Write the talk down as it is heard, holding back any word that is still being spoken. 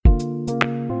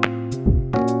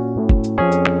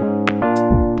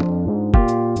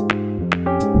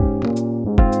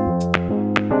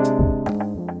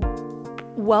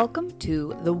Welcome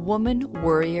to the Woman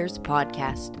Warriors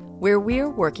Podcast, where we're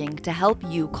working to help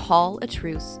you call a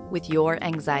truce with your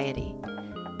anxiety.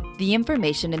 The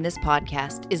information in this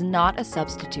podcast is not a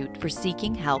substitute for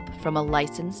seeking help from a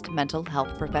licensed mental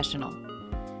health professional.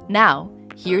 Now,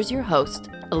 here's your host,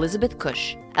 Elizabeth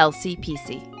Cush,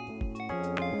 LCPC.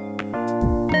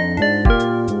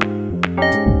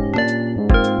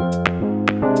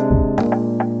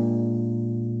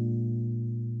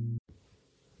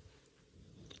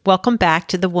 Welcome back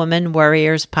to the Woman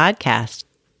Warriors Podcast.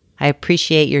 I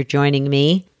appreciate your joining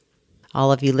me,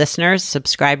 all of you listeners,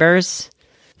 subscribers,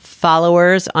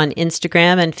 followers on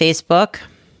Instagram and Facebook.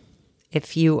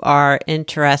 If you are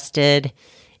interested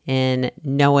in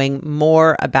knowing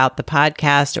more about the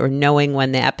podcast or knowing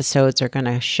when the episodes are going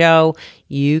to show,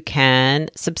 you can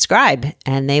subscribe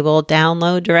and they will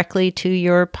download directly to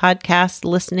your podcast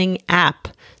listening app.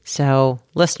 So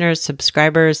listeners,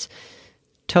 subscribers,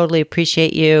 totally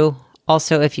appreciate you.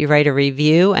 Also, if you write a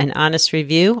review, an honest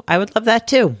review, I would love that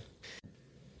too.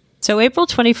 So April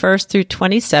 21st through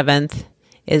 27th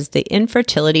is the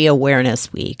Infertility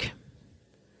Awareness Week.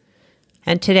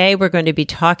 And today we're going to be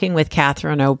talking with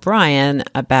Catherine O'Brien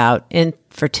about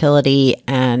infertility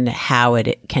and how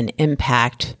it can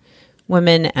impact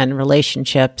women and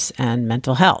relationships and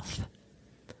mental health.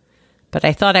 But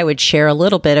I thought I would share a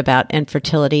little bit about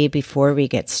infertility before we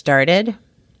get started.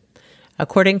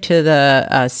 According to the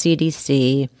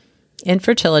CDC,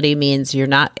 infertility means you're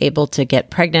not able to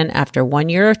get pregnant after 1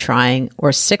 year of trying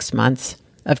or 6 months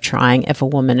of trying if a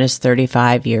woman is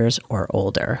 35 years or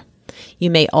older. You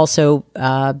may also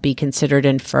be considered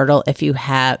infertile if you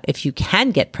can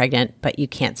get pregnant, but you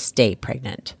can't stay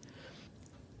pregnant.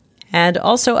 And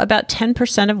also about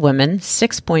 10% of women,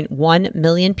 6.1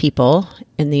 million people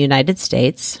in the United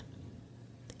States,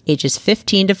 ages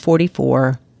 15 to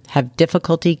 44, have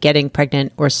difficulty getting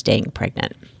pregnant or staying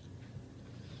pregnant.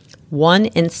 1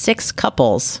 in 6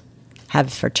 couples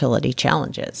have fertility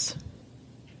challenges.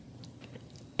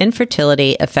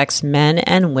 Infertility affects men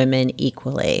and women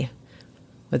equally,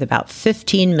 with about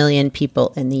 15 million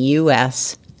people in the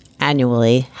U.S.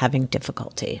 annually having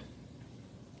difficulty.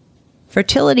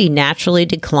 Fertility naturally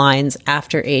declines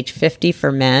after age 50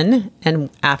 for men and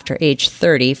after age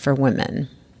 30 for women.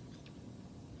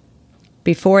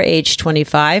 Before age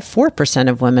 25, 4%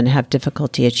 of women have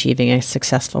difficulty achieving a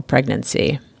successful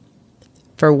pregnancy.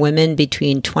 For women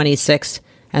between 26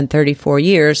 and 34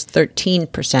 years,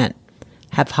 13%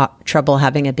 have trouble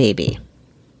having a baby.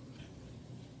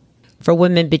 For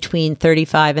women between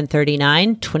 35 and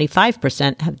 39,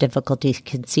 25% have difficulty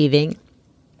conceiving,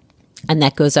 and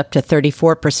that goes up to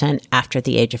 34% after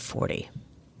the age of 40.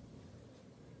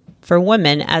 For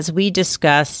women, as we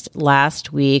discussed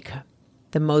last week,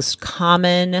 the most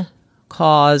common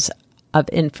cause of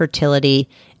infertility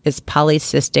is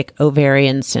polycystic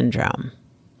ovarian syndrome,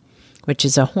 which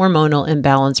is a hormonal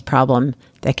imbalance problem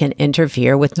that can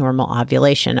interfere with normal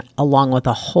ovulation, along with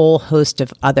a whole host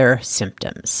of other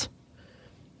symptoms.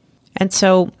 And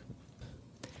so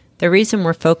the reason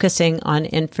we're focusing on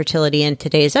infertility in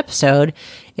today's episode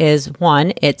is,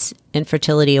 one, it's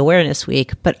Infertility Awareness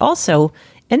Week, but also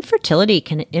infertility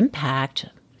can impact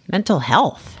mental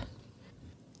health.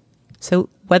 So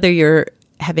whether you're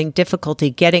having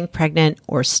difficulty getting pregnant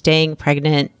or staying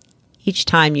pregnant, each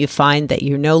time you find that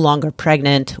you're no longer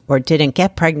pregnant or didn't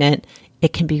get pregnant,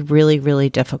 it can be really, really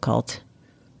difficult.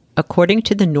 According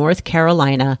to the North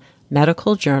Carolina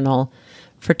Medical Journal,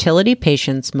 fertility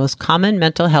patients' most common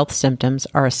mental health symptoms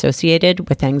are associated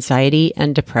with anxiety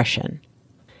and depression.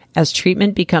 As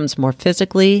treatment becomes more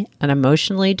physically and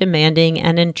emotionally demanding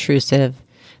and intrusive,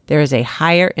 there is a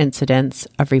higher incidence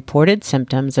of reported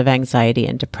symptoms of anxiety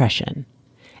and depression.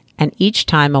 And each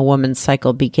time a woman's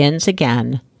cycle begins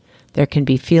again, there can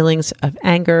be feelings of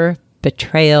anger,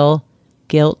 betrayal,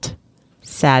 guilt,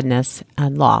 sadness,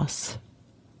 and loss.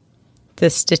 The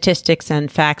statistics and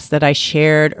facts that I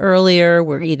shared earlier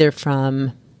were either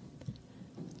from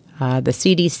the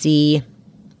CDC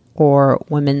or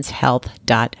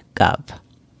womenshealth.gov.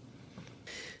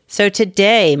 So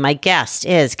today, my guest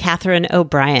is Catherine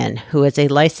O'Brien, who is a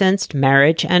licensed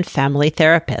marriage and family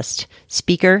therapist,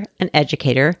 speaker, and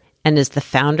educator, and is the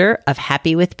founder of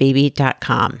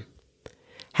HappyWithBaby.com.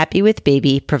 Happy with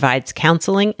Baby provides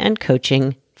counseling and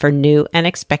coaching for new and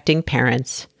expecting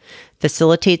parents,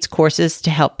 facilitates courses to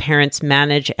help parents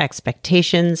manage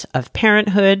expectations of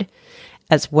parenthood,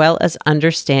 as well as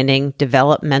understanding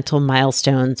developmental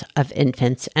milestones of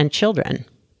infants and children.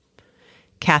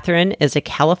 Catherine is a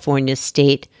California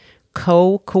State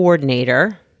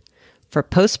co-coordinator for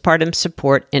Postpartum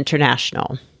Support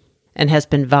International and has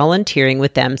been volunteering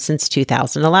with them since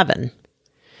 2011.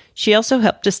 She also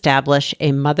helped establish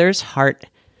a Mother's Heart,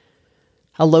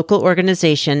 a local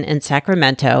organization in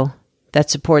Sacramento that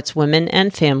supports women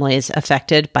and families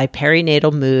affected by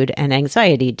perinatal mood and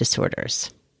anxiety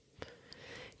disorders.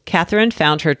 Catherine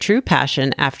found her true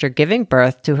passion after giving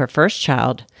birth to her first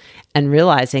child and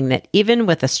realizing that even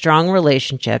with a strong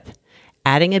relationship,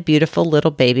 adding a beautiful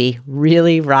little baby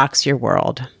really rocks your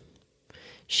world.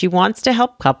 She wants to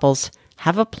help couples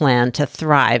have a plan to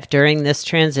thrive during this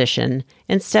transition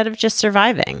instead of just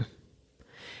surviving.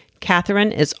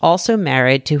 Catherine is also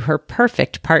married to her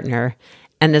perfect partner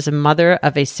and is a mother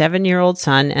of a 7-year-old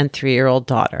son and 3-year-old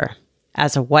daughter.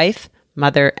 As a wife,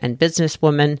 mother, and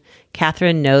businesswoman,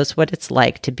 Catherine knows what it's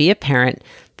like to be a parent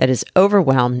that is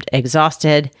overwhelmed,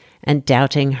 exhausted, and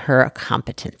doubting her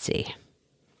competency.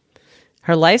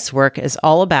 Her life's work is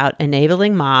all about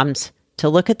enabling moms to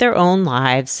look at their own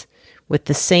lives with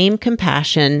the same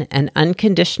compassion and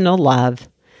unconditional love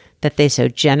that they so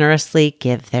generously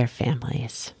give their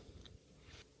families.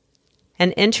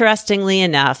 And interestingly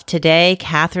enough, today,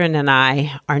 Catherine and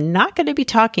I are not going to be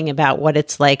talking about what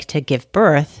it's like to give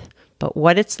birth, but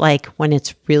what it's like when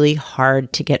it's really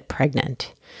hard to get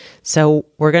pregnant. So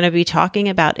we're going to be talking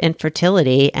about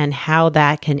infertility and how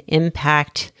that can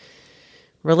impact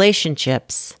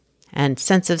relationships and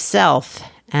sense of self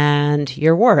and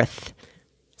your worth.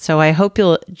 So I hope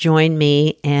you'll join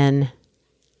me in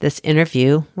this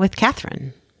interview with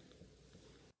Catherine.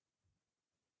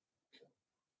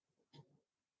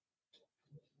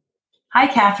 Hi,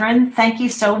 Catherine. Thank you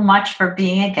so much for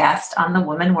being a guest on the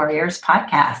Women Warriors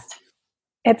podcast.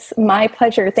 It's my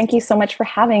pleasure. Thank you so much for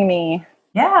having me.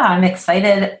 Yeah, I'm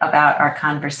excited about our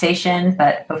conversation.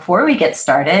 But before we get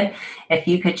started, if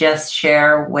you could just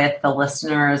share with the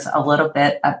listeners a little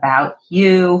bit about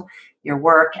you, your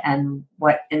work, and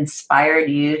what inspired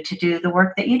you to do the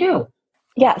work that you do.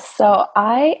 Yes, so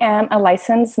I am a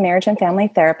licensed marriage and family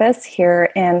therapist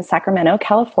here in Sacramento,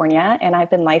 California, and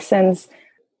I've been licensed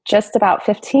just about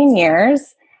 15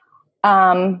 years.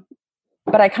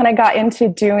 But I kind of got into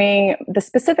doing the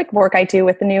specific work I do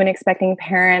with the new and expecting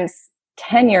parents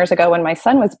 10 years ago when my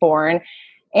son was born.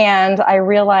 And I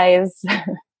realized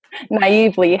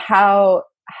naively how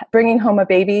bringing home a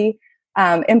baby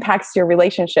impacts your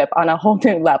relationship on a whole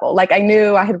new level. Like I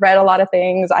knew I had read a lot of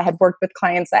things. I had worked with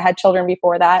clients that had children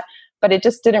before that, but it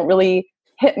just didn't really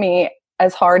hit me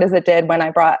as hard as it did when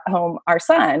I brought home our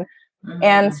son. Mm-hmm.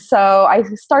 And so I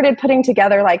started putting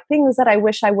together like things that I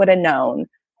wish I would have known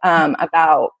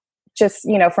about just,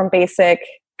 from basic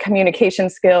communication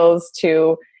skills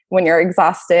to when you're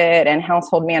exhausted and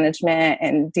household management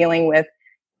and dealing with,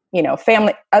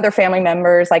 other family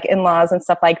members like in-laws and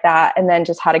stuff like that. And then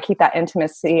just how to keep that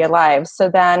intimacy alive. So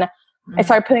then I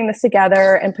started putting this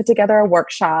together and put together a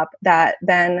workshop that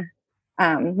then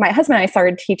my husband and I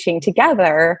started teaching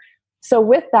together. So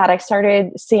with that, I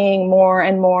started seeing more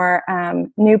and more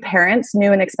new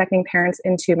and expecting parents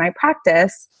into my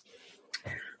practice,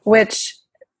 which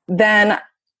then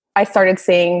I started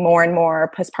seeing more and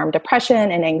more postpartum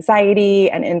depression and anxiety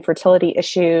and infertility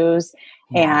issues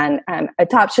and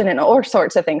adoption and all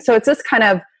sorts of things. So it's just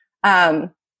kind of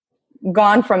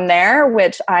gone from there,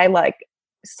 which I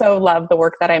so love the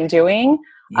work that I'm doing.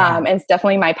 And it's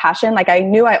definitely my passion. Like I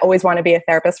knew I always wanted to be a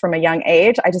therapist from a young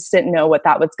age. I just didn't know what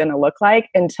that was going to look like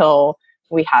until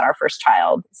we had our first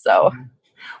child. So,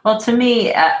 well, to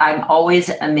me, I'm always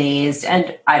amazed,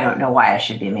 and I don't know why I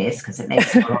should be amazed because it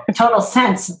makes total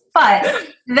sense. But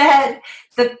that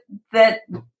the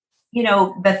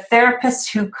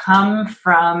therapists who come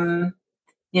from,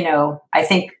 I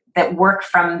think that work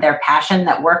from their passion,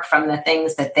 that work from the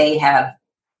things that they have,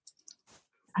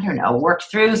 worked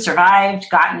through, survived,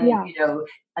 gotten,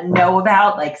 know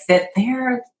about, like that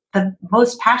they're the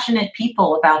most passionate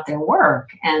people about their work.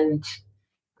 And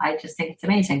I just think it's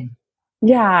amazing.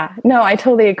 Yeah, no, I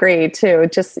totally agree too.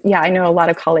 Just, I know a lot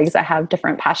of colleagues that have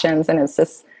different passions and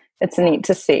it's neat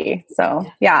to see. So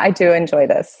I do enjoy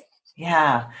this.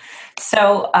 Yeah.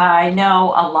 So I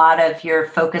know a lot of your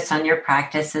focus on your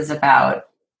practice is about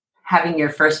having your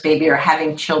first baby or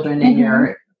having children in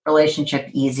your relationship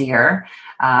easier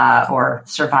or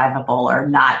survivable or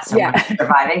not so much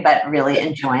surviving, but really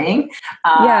enjoying.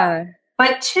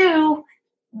 But two,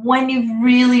 when you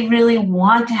really, really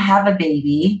want to have a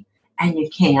baby and you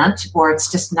can't, or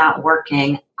it's just not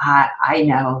working, I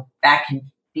know that can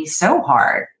be so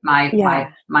hard.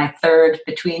 My third,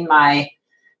 between my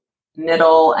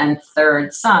middle and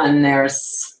third son,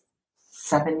 there's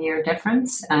 7-year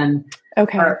difference. And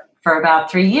for about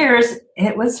 3 years,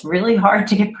 it was really hard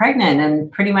to get pregnant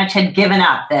and pretty much had given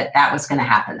up that was going to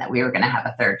happen, that we were going to have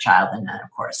a third child. And then,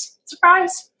 of course,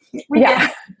 surprise. We did.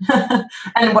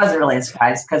 And it wasn't really a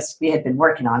surprise because we had been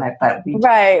working on it, but we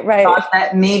right. thought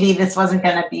that maybe this wasn't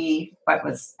going to be what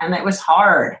was, and it was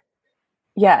hard.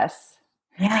 Yes.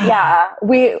 Yeah.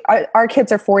 Our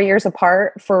kids are 4 years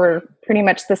apart for pretty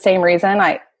much the same reason.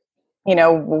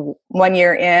 1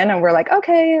 year in and we're like,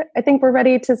 okay, I think we're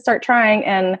ready to start trying.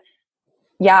 And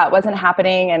yeah, it wasn't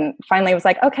happening. And finally it was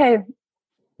like, okay,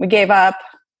 we gave up.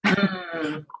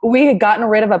 We had gotten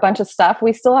rid of a bunch of stuff.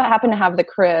 We still happen to have the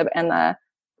crib and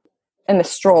the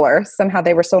stroller. Somehow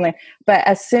they were still in there. But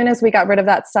as soon as we got rid of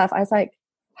that stuff, I was like,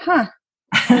 huh.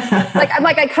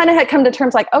 I kind of had come to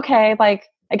terms like, okay, like,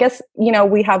 I guess,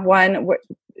 we have one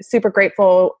super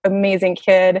grateful, amazing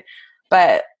kid,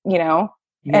 but,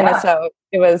 and so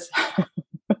it was,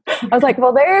 I was like,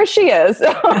 well, there she is.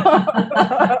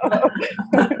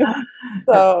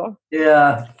 So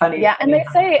yeah, funny. Yeah. And they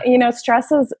say,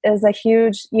 stress is a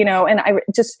huge, and I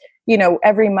just,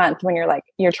 every month when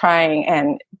you're trying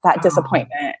and that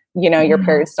disappointment, your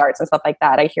period starts and stuff like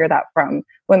that. I hear that from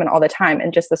women all the time.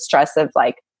 And just the stress of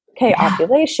like, okay,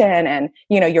 ovulation and,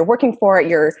 you're working for it,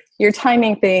 you're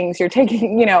timing things, you're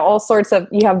taking, all sorts of,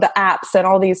 you have the apps and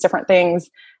all these different things,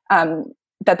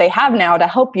 that they have now to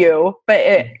help you, but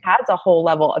it adds a whole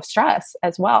level of stress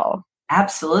as well.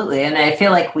 Absolutely. And I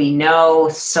feel like we know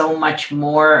so much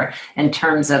more in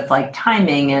terms of like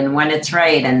timing and when it's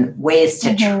right and ways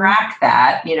to track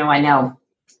that.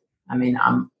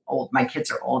 I'm old, my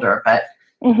kids are older, but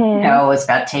it's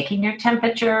about taking your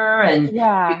temperature and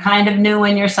you kind of knew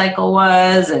when your cycle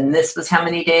was, and this was how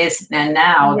many days. And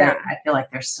now I feel like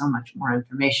there's so much more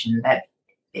information that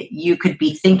you could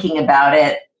be thinking about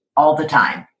it all the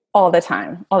time. But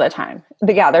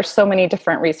there's so many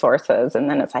different resources. And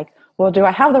then it's like, well, do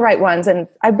I have the right ones? And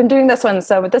I've been doing this one,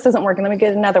 but this isn't working. Let me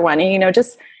get another one. And,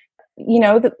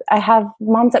 I have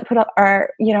moms that put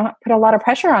a lot of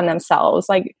pressure on themselves,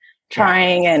 like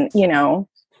trying and,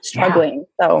 struggling.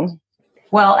 So,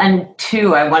 well, and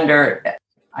two, I wonder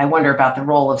about the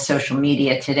role of social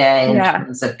media today in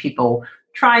terms of people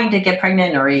trying to get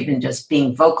pregnant or even just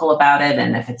being vocal about it.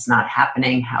 And if it's not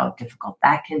happening, how difficult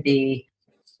that can be.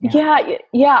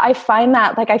 Yeah. I find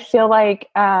that I feel like,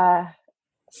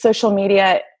 social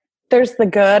media, there's the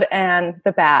good and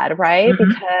the bad, right?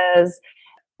 Because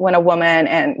when a woman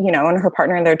and, and her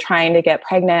partner, and they're trying to get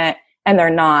pregnant and they're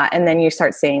not, and then you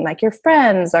start seeing like your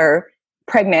friends are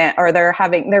pregnant or they're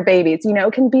having their babies,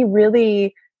 it can be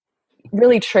really,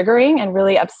 really triggering and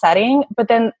really upsetting. But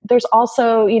then there's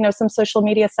also, some social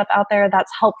media stuff out there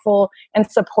that's helpful and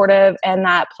supportive, and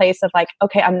that place of like,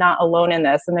 okay, I'm not alone in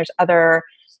this. And there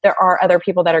are other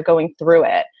people that are going through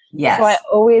it. Yes. So I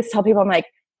always tell people, I'm like,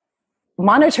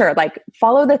 monitor, like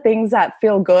follow the things that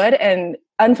feel good and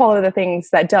unfollow the things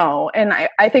that don't. And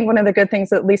I think one of the good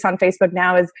things, at least on Facebook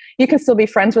now, is you can still be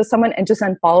friends with someone and just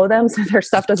unfollow them so their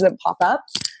stuff doesn't pop up.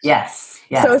 Yes.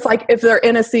 So it's like, if they're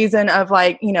in a season of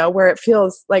like, where it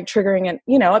feels like triggering and,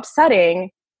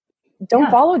 upsetting, don't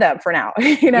follow them for now,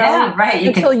 Yeah, right.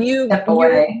 Until you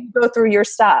go through your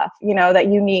stuff, that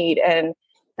you need and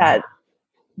that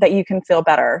you can feel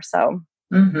better. So,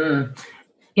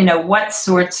 what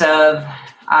sorts of,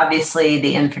 obviously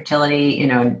the infertility,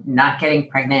 not getting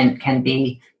pregnant can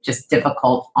be just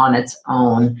difficult on its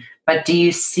own, but do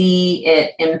you see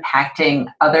it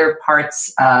impacting other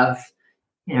parts of,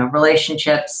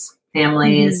 relationships,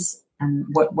 families, and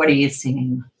what are you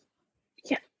seeing?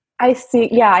 I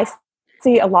see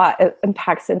a lot of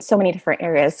impacts in so many different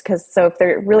areas. So if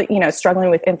they're really, struggling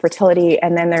with infertility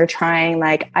and then they're trying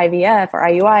like IVF or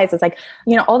IUIs, it's like,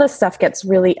 all this stuff gets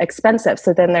really expensive.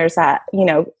 So then there's that,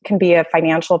 can be a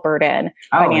financial burden,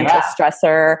 financial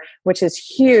stressor, which is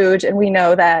huge. And we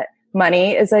know that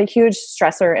money is a huge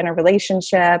stressor in a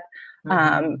relationship.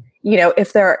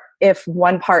 If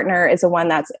one partner is the one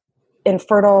that's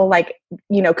infertile, like,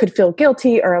 could feel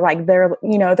guilty or like their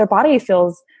body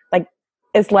feels like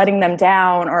is letting them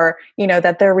down, or,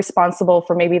 that they're responsible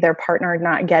for maybe their partner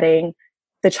not getting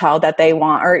the child that they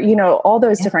want, or, all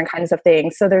those different kinds of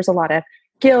things. So there's a lot of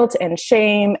guilt and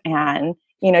shame and,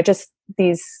 just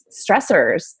these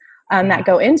stressors that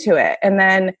go into it. And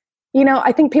then,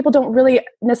 I think people don't really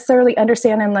necessarily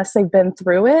understand unless they've been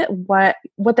through it, what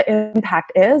the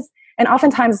impact is. And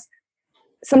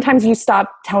sometimes you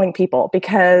stop telling people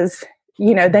because,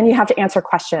 then you have to answer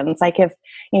questions. Like if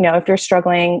you're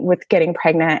struggling with getting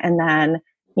pregnant and then,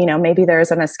 maybe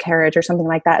there's a miscarriage or something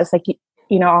like that. It's like,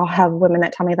 I'll have women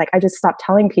that tell me like, I just stopped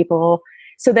telling people.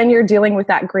 So then you're dealing with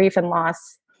that grief and loss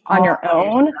on your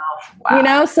own,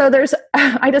 Wow. so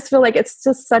I just feel like it's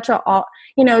just such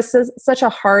such a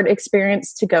hard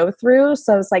experience to go through.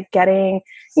 So it's like getting,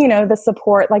 the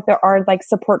support, like there are like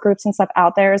support groups and stuff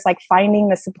out there, is like finding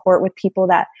the support with people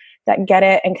that get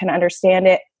it and can understand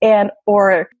it,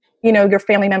 or your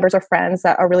family members or friends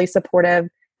that are really supportive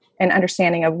and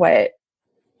understanding of what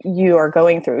you are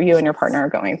going through, you and your partner are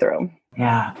going through.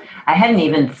 Yeah. I hadn't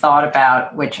even thought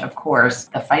about, which of course,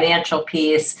 the financial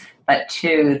piece, but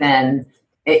two, then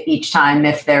each time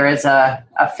if there is a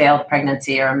failed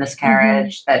pregnancy or a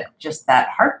miscarriage, that just that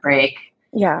heartbreak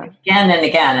again and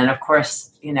again. And of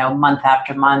course, month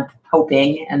after month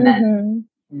hoping and then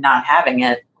not having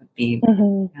it would be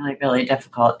really, really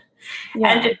difficult. Yeah.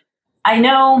 And I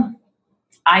know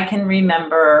I can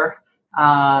remember,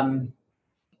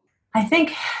 I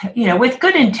think, with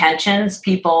good intentions,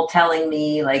 people telling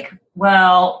me like,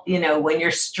 well, when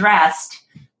you're stressed,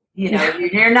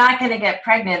 you're not going to get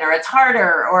pregnant, or it's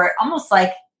harder, or almost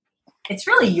like it's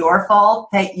really your fault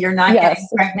that you're not getting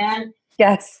pregnant.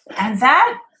 Yes. And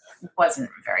that wasn't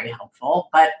very helpful,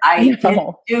 but I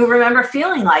do remember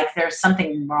feeling like there's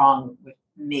something wrong with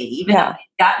me, even though I'd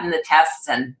gotten the tests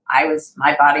and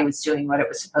my body was doing what it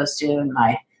was supposed to, and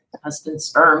my husband's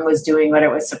sperm was doing what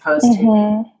it was supposed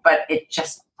to, but it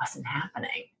just wasn't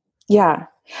happening. Yeah.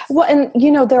 Well, and,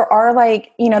 there are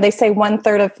like, they say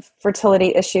 1/3 of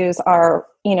fertility issues are,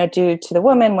 due to the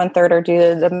woman, 1/3 are due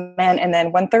to the men, and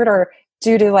then 1/3 are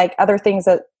due to like other things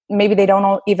that maybe they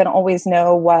don't even always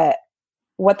know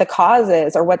what the cause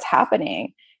is or what's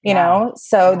happening,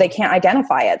 so they can't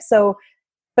identify it. So,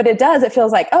 but it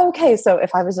feels like, oh, okay, so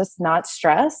if I was just not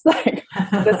stressed, like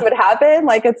this would happen.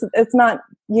 Like it's not,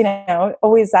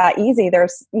 always that easy.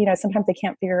 There's, sometimes they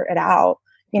can't figure it out,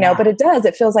 but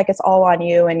it feels like it's all on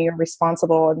you and you're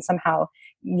responsible, and somehow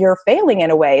you're failing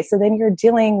in a way. So then you're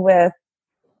dealing with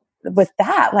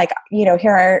that. Like,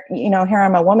 here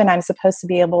I'm a woman, I'm supposed to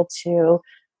be able to,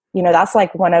 that's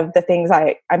like one of the things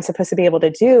I'm supposed to be able to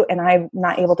do, and I'm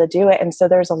not able to do it. And so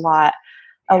there's a lot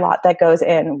that goes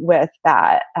in with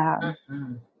that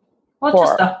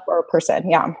well, for a person.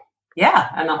 Yeah. Yeah.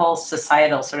 And the whole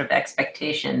societal sort of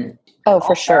expectation. Oh,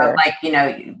 for sure. Like,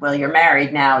 well, you're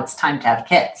married now, it's time to have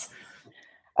kids.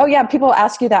 Oh yeah. People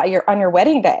ask you that on your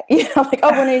wedding day, like,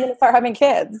 oh, when are you going to start having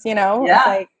kids? Yeah. It's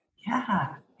like,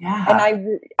 yeah.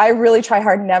 And I really try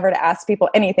hard never to ask people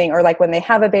anything, or like when they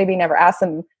have a baby, never ask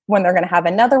them when they're going to have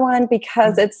another one,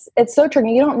 because it's so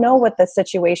tricky. You don't know what the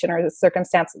situation or the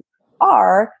circumstances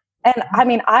are. And I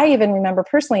mean, I even remember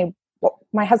personally,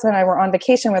 my husband and I were on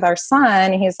vacation with our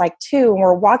son. He's like 2, and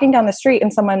we're walking down the street,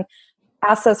 and someone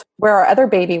asked us where our other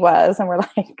baby was, and we're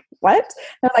like, what?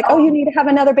 And they're like, oh, you need to have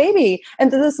another baby.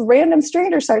 And this random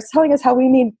stranger starts telling us how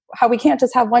we can't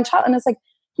just have one child. And it's like,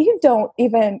 you don't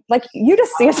even, like, you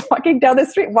just see us walking down the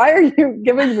street. Why are you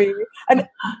giving me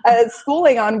a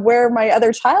schooling on where my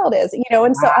other child is?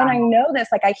 And so, and I know this,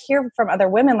 like, I hear from other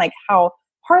women, like, how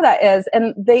hard that is.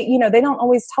 And they, they don't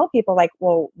always tell people, like,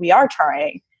 well, we are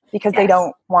trying, because they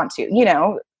don't want to,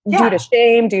 due to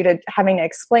shame, due to having to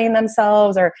explain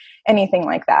themselves or anything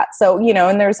like that. So,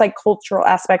 and there's like cultural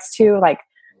aspects too, like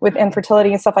with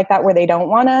infertility and stuff like that, where they don't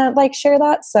want to like share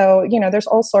that. So, there's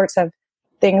all sorts of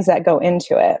things that go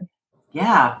into it.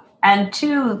 Yeah. And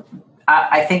two,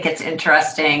 I think it's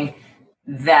interesting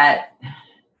that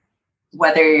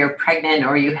whether you're pregnant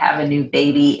or you have a new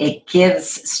baby, it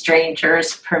gives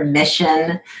strangers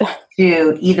permission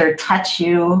to either touch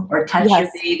you or touch your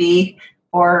baby,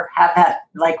 or have that,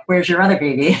 like, where's your other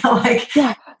baby? Like,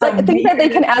 I think that they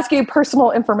can ask you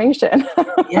personal information.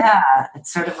 Yeah.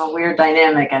 It's sort of a weird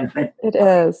dynamic, and it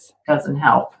is. Doesn't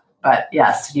help. But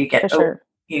yes, you get,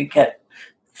 you get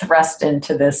thrust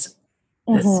into this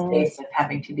space of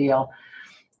having to deal.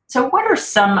 So what are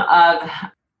some of,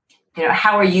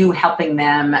 how are you helping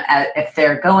them if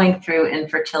they're going through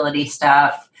infertility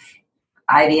stuff,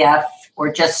 IVF,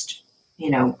 or just,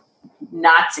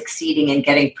 not succeeding in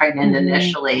getting pregnant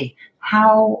initially?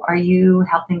 How are you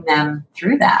helping them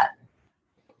through that?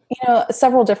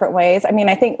 Several different ways. I mean,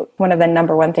 I think one of the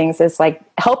number one things is like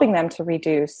helping them to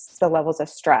reduce the levels of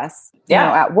stress,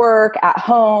 at work, at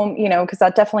home, because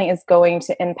that definitely is going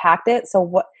to impact it. So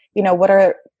what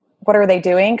are they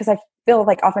doing? Because I feel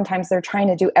like oftentimes they're trying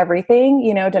to do everything,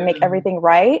 to make everything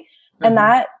right. And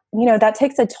that, that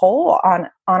takes a toll on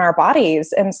our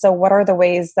bodies. And so what are the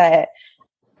ways that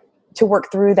to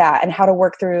work through that, and how to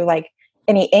work through like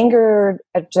any anger,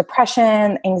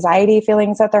 depression, anxiety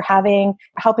feelings that they're having,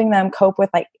 helping them cope with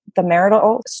like the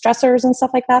marital stressors and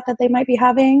stuff like that they might be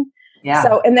having. Yeah.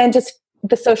 So, and then just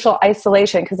the social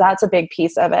isolation, because that's a big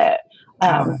piece of it.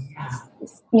 I've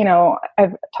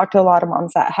talked to a lot of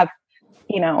moms that have,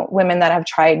 women that have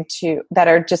that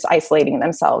are just isolating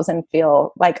themselves and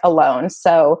feel like alone.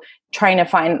 So trying to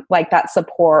find like that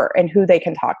support and who they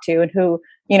can talk to and who,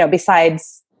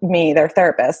 besides me, their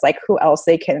therapist, like who else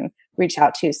they can reach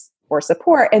out to for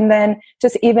support. And then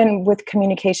just even with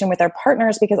communication with their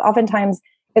partners, because oftentimes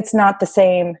it's not the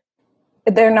same.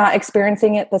 They're not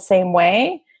experiencing it the same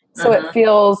way. So it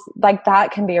feels like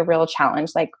that can be a real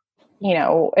challenge. Like,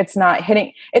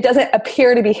 it doesn't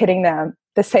appear to be hitting them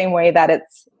the same way that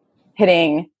it's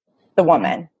hitting the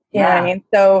woman. You know what I mean?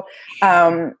 So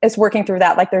it's working through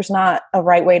that. Like there's not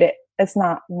it's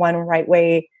not one right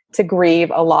way to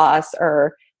grieve a loss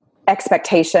or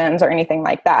expectations or anything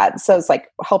like that. So it's like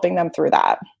helping them through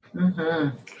that.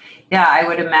 Mm-hmm. Yeah, I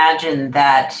would imagine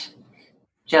that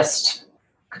just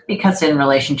because in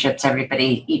relationships,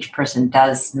 each person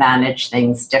does manage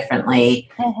things differently.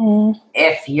 Mm-hmm.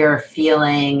 If you're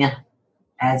feeling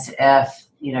as if,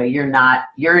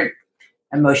 your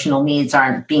emotional needs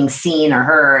aren't being seen or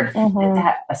heard,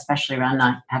 that, especially around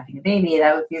not having a baby,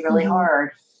 that would be really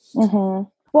hard. Mm-hmm.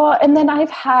 Well, and then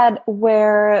I've had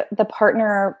where the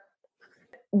partner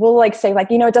will like say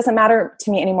like, it doesn't matter to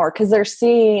me anymore because they're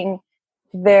seeing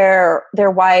their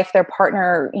wife, their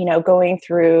partner, going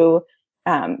through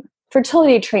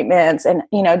fertility treatments and,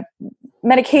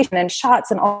 medication and shots,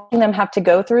 and all of them have to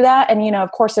go through that. And,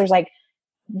 of course there's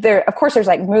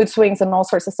like mood swings and all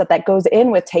sorts of stuff that goes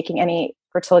in with taking any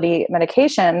fertility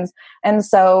medications. And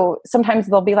so sometimes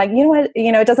they'll be like,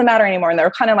 it doesn't matter anymore. And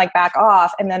they're kind of like back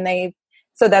off. And then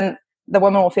then the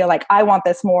woman will feel like, I want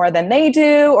this more than they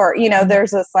do. Or,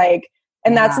 there's this like,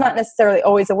 and that's not necessarily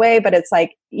always a way, but it's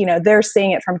like, they're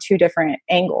seeing it from two different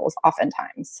angles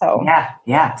oftentimes. So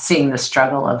yeah. Seeing the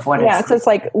struggle of what it's. So it's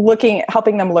like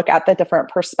helping them look at the different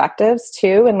perspectives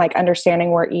too. And like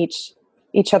understanding where each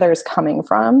other is coming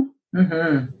from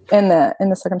in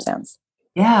the circumstance.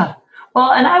 Yeah.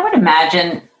 Well, and I would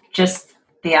imagine just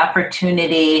the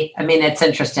opportunity. I mean, it's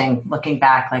interesting looking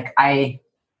back, like I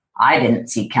didn't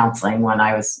seek counseling when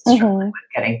I was struggling with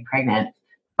getting pregnant,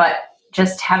 but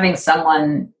just having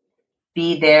someone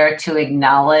be there to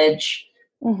acknowledge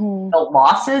the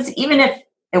losses, even if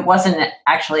it wasn't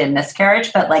actually a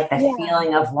miscarriage, but like the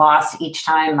feeling of loss each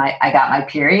time I got my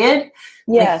period.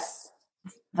 Yes.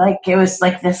 Like it was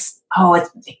like this,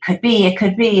 it could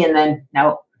be. And then,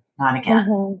 no, not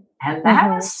again. And that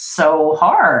was so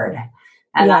hard.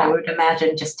 And I would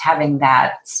imagine just having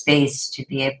that space to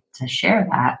be able to share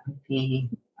that would be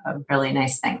a really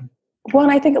nice thing. Well,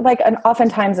 and I think and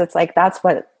oftentimes it's like, that's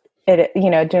what it,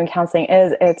 doing counseling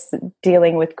is. It's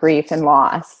dealing with grief and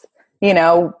loss,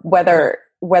 whether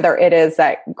it is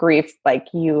that grief, like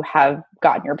you have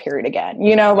gotten your period again,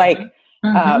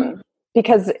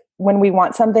 because when we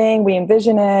want something, we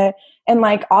envision it. And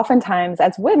like oftentimes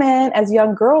as women, as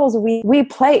young girls, we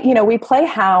play, we play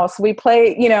house, we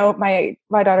play,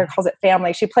 my daughter calls it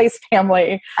family. She plays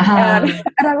family. And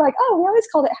I'm like, we always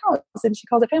called it house and she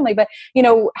calls it family. But,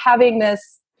 having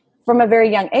this from a very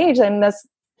young age, and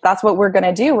that's what we're going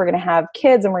to do. We're going to have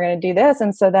kids and we're going to do this.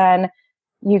 And so then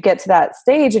you get to that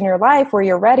stage in your life where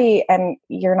you're ready and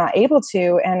you're not able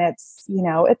to. And it's,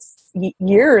 it's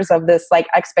years of this like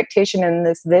expectation and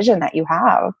this vision that you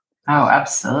have. Oh,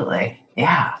 absolutely.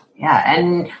 Yeah. Yeah.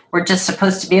 And we're just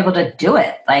supposed to be able to do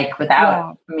it like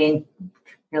without,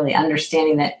 really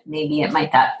understanding that maybe it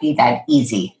might not be that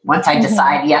easy. Once I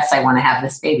decide, yes, I want to have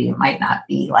this baby, it might not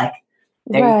be like,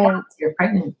 there you go, you're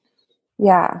pregnant.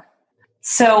 Yeah.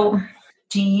 So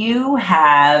do you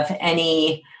have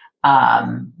any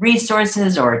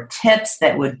resources or tips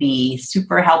that would be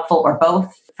super helpful or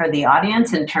both for the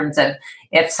audience in terms of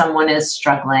if someone is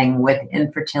struggling with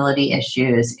infertility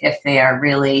issues, if they are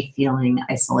really feeling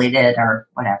isolated or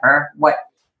whatever, what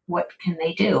can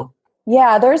they do?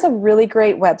 Yeah, there's a really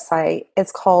great website.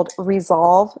 It's called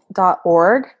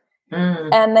resolve.org.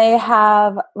 And they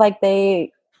have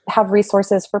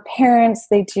resources for parents.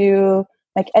 They do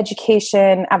like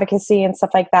education, advocacy and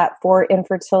stuff like that for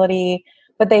infertility.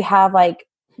 But they have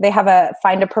a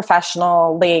find a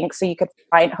professional link so you could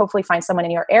hopefully find someone in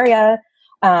your area,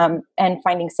 and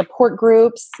finding support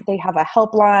groups. They have a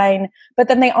helpline, but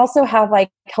then they also have like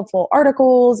helpful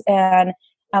articles and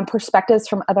perspectives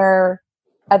from other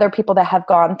people that have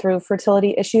gone through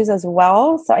fertility issues as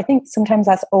well. So I think sometimes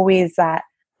that's always that,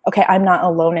 okay, I'm not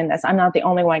alone in this. I'm not the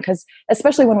only one. Because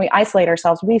especially when we isolate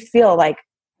ourselves, we feel like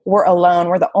we're alone.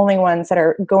 We're the only ones that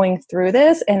are going through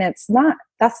this. And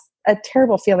that's a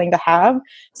terrible feeling to have.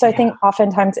 So I think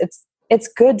oftentimes it's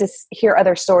good to hear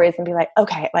other stories and be like,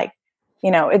 okay, like,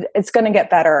 it's going to get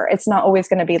better. It's not always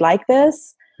going to be like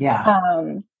this. Yeah.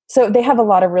 So they have a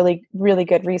lot of really, really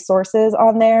good resources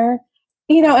on there.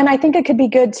 and I think it could be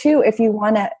good too if you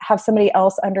want to have somebody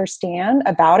else understand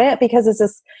about it, because it's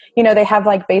just, they have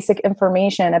like basic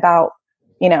information about,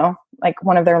 like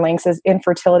one of their links is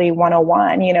Infertility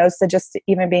 101, so just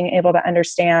even being able to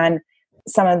understand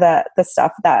some of the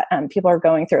stuff that people are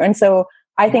going through. And so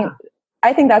I think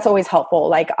that's always helpful.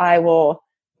 Like I will,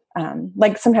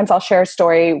 like sometimes I'll share a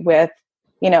story with,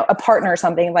 a partner or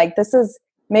something, like this is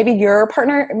maybe your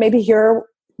partner, maybe your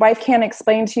wife can't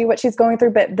explain to you what she's going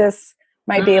through, but this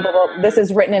might be able to, this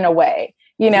is written in a way,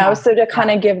 so to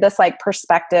kind of give this like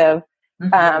perspective,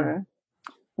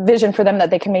 vision for them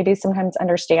that they can maybe sometimes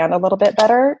understand a little bit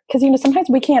better. Cause sometimes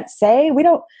we can't say, we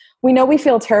know we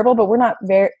feel terrible, but we're not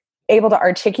very able to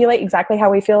articulate exactly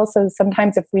how we feel. So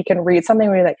sometimes if we can read something,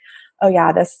 we're like, oh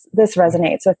yeah, this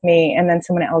resonates with me. And then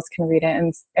someone else can read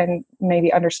it and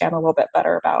maybe understand a little bit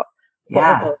better about what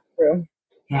we're going through.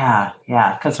 Yeah.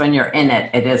 Yeah. Cause when you're in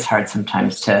it, it is hard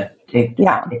sometimes to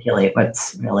articulate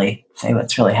what's really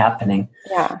happening.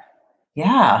 Yeah.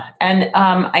 Yeah. And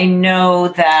I know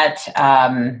that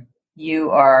you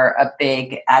are a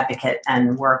big advocate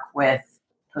and work with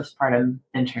Postpartum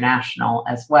International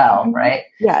as well, right?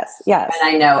 Yes. Yes. And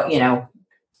I know,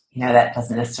 that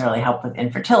doesn't necessarily help with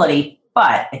infertility,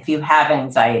 but if you have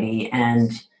anxiety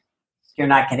and you're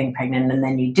not getting pregnant and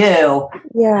then you do,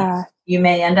 you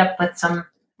may end up with some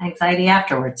anxiety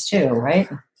afterwards too, right?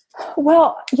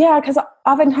 Well, yeah, because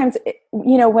oftentimes,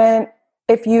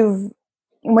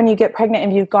 when you get pregnant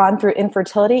and you've gone through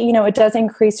infertility, it does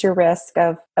increase your risk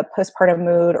of a postpartum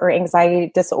mood or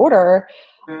anxiety disorder.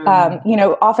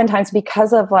 Oftentimes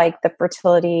because of like the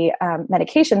fertility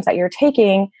medications that you're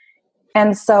taking.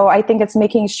 And so I think it's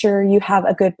making sure you have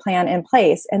a good plan in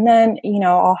place. And then,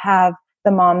 I'll have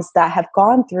the moms that have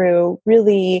gone through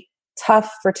really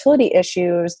tough fertility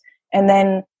issues and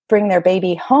then bring their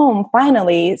baby home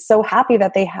finally, so happy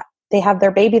that they have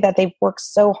their baby that they've worked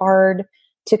so hard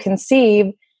to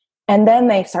conceive. And then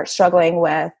they start struggling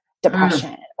with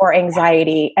depression or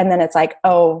anxiety. And then it's like,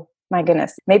 oh my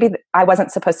goodness, maybe I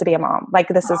wasn't supposed to be a mom. Like,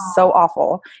 this is so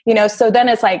awful, so then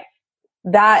it's like,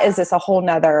 that is just a whole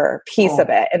nother piece of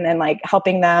it. And then like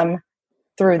helping them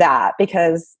through that,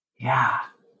 because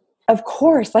of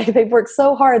course, like they've worked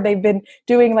so hard. They've been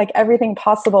doing like everything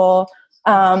possible.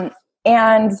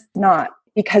 And not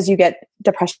because you get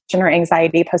depression or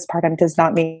anxiety postpartum does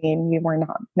not mean you were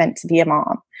not meant to be a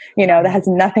mom. That has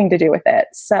nothing to do with it.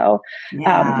 So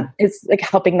it's like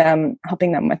helping them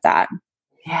with that.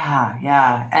 Yeah.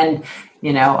 Yeah. And,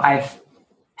 I've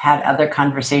had other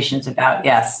conversations about,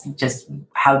 just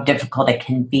how difficult it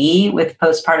can be with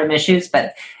postpartum issues.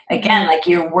 But again, like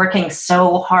you're working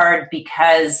so hard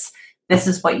because this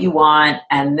is what you want.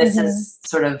 And this is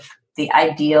sort of the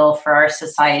ideal for our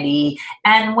society.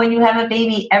 And when you have a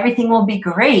baby, everything will be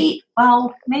great.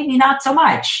 Well, maybe not so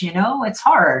much, it's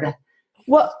hard.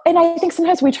 Well, and I think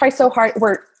sometimes we try so hard,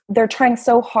 they're trying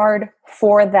so hard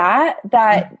for that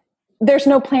there's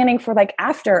no planning for like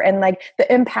after and like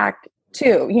the impact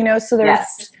too, so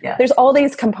there's all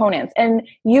these components, and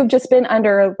you've just been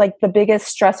under like the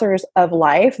biggest stressors of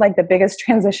life, like the biggest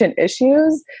transition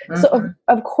issues. So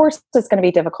of course it's going to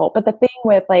be difficult. But the thing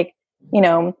with like,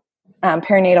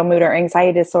 perinatal mood or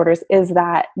anxiety disorders is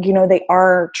that, they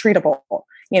are treatable,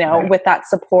 with that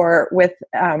support, with,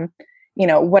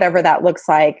 whatever that looks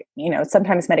like,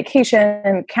 sometimes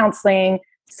medication, counseling,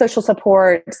 social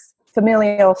supports,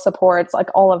 familial supports, like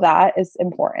all of that is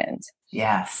important.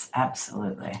 Yes,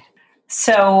 absolutely.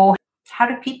 So how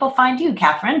do people find you,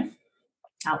 Catherine,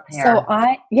 out there?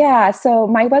 So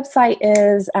my website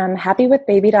is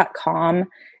happywithbaby.com,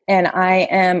 and I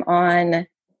am on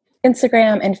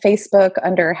Instagram and Facebook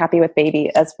under Happy with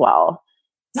Baby as well.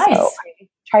 Nice. So I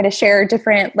try to share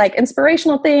different like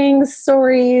inspirational things,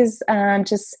 stories,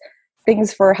 just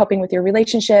things for helping with your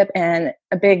relationship, and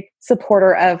a big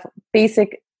supporter of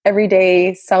basic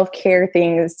everyday self-care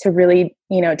things to really,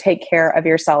 take care of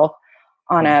yourself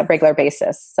on a regular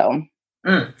basis. So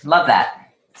love that.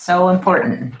 So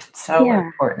important.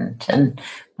 Important. And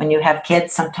when you have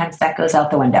kids, sometimes that goes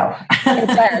out the window. It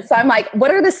does. So I'm like,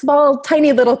 what are the small,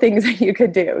 tiny little things that you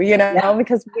could do,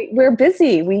 because we're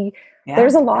busy.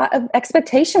 There's a lot of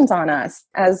expectations on us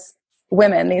as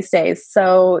women these days.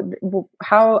 So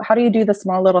how do you do the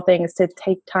small little things to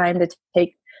take time to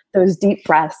take those deep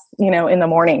breaths, in the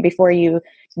morning before you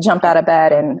jump out of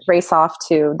bed and race off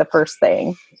to the first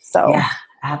thing? So yeah,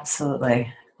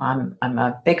 absolutely. I'm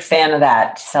a big fan of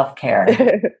that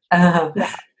self-care.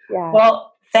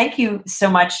 Well, thank you so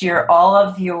much. All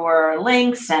of your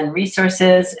links and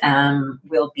resources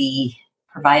will be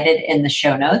provided in the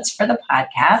show notes for the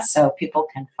podcast, so people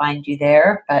can find you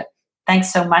there. But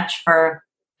thanks so much for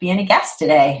being a guest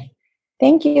today.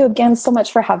 Thank you again so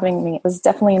much for having me. It was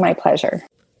definitely my pleasure.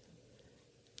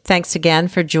 Thanks again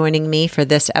for joining me for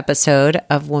this episode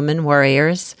of Woman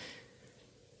Warriors.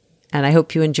 And I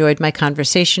hope you enjoyed my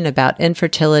conversation about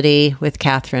infertility with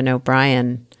Catherine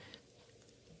O'Brien.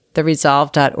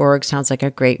 TheResolve.org sounds like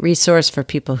a great resource for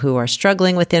people who are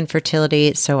struggling with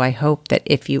infertility. So I hope that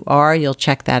if you are, you'll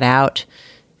check that out.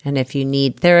 And if you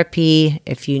need therapy,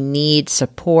 if you need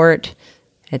support,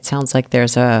 it sounds like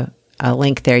there's a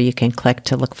link there you can click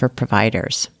to look for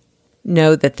providers.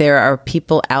 Know that there are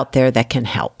people out there that can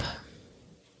help.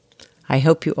 I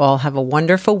hope you all have a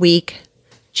wonderful week.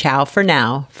 Ciao for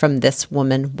now from this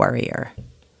Woman Warrior.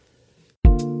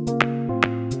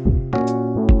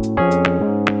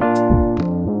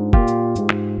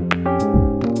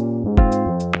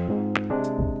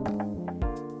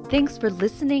 Thanks for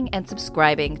listening and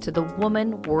subscribing to the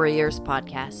Woman Warriors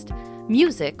podcast.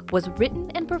 Music was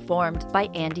written and performed by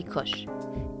Andy Cush.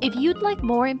 If you'd like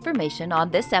more information on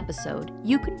this episode,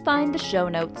 you can find the show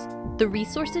notes, the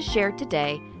resources shared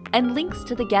today, and links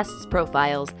to the guests'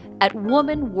 profiles at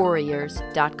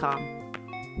womanwarriors.com.